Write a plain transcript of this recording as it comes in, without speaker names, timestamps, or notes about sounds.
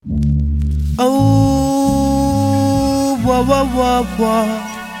Oh, wah wah wah wah,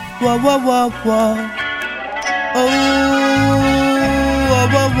 wah wah wah wah. Oh, wah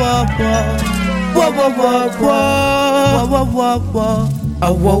wah wah wah, wah wah wah wah, wah wah wah. I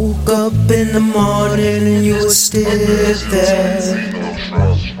woke up in the morning and you were still there.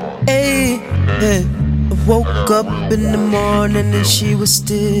 Hey, hey. I woke up in the morning and she was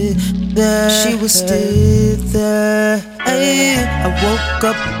still there. She was still there. Hey, I woke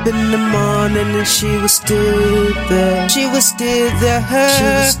up in the morning and she was still there. She was still there. She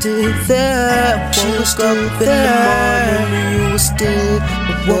was still there. She was up in the morning and you were still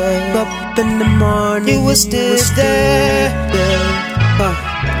there. Woke up in the morning, you were still there.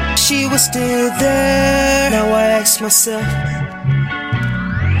 She was still there. Now I ask myself,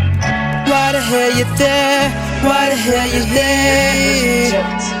 why the hell you there? Why the hell you there?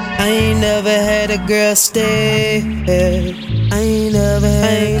 I ain't never had a girl stay. I ain't never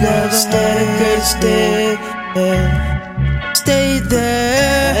had a girl stay. Stay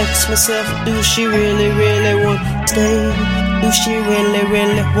there. I ask myself, do she really, really want to stay? Do she really,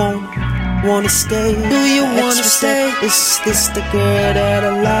 really wanna stay? Do you wanna stay? Is this the girl that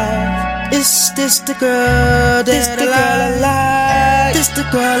I like? Is this the girl that I like? This the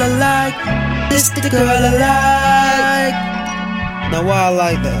girl I like. This the girl I like. Now why I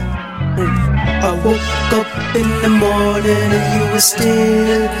like that? I woke up in the morning and you were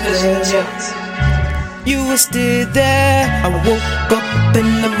still there. You were still there. I woke up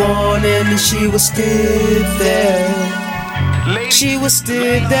in the morning and she was still there. She was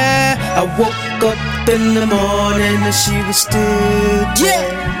still there. I woke up in the morning and she was still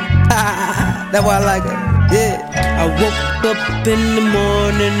there. That's why I like it. Yeah. I woke up in the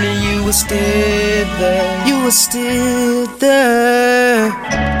morning and you were still there. You were still there.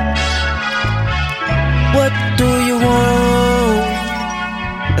 What do you want?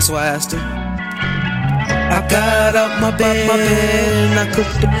 That's why I asked her. I got up my bed and I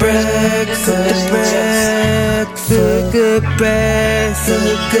cooked the breakfast. Good breakfast.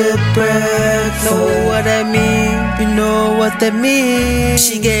 Know what I mean? You know what that means?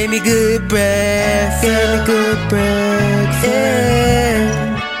 She gave me good breakfast. Yeah.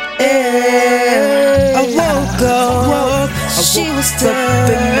 I woke up. She was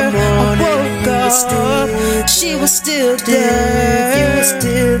there. I woke up. She was still there. You were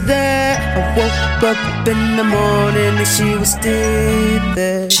still there. I woke up in the morning and she was still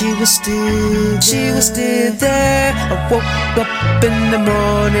there. She was still there. I woke up in the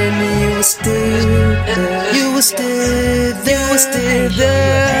morning and you were still there. You were still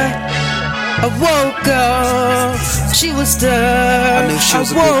there. I woke up, she was there. I knew she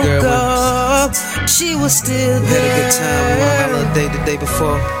was a good girl up, she was still there. We had a good time on our holiday the day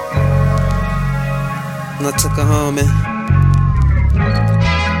before, and I took her home and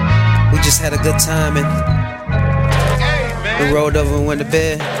we just had a good time and we rolled over and went to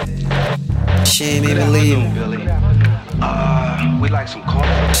bed. She ain't even leave. We like some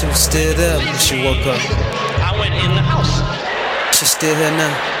coffee. She was still there when she woke up. I went in the house. She's still there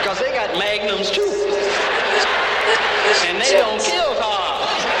now. Cause they got magnums too. And they don't kill.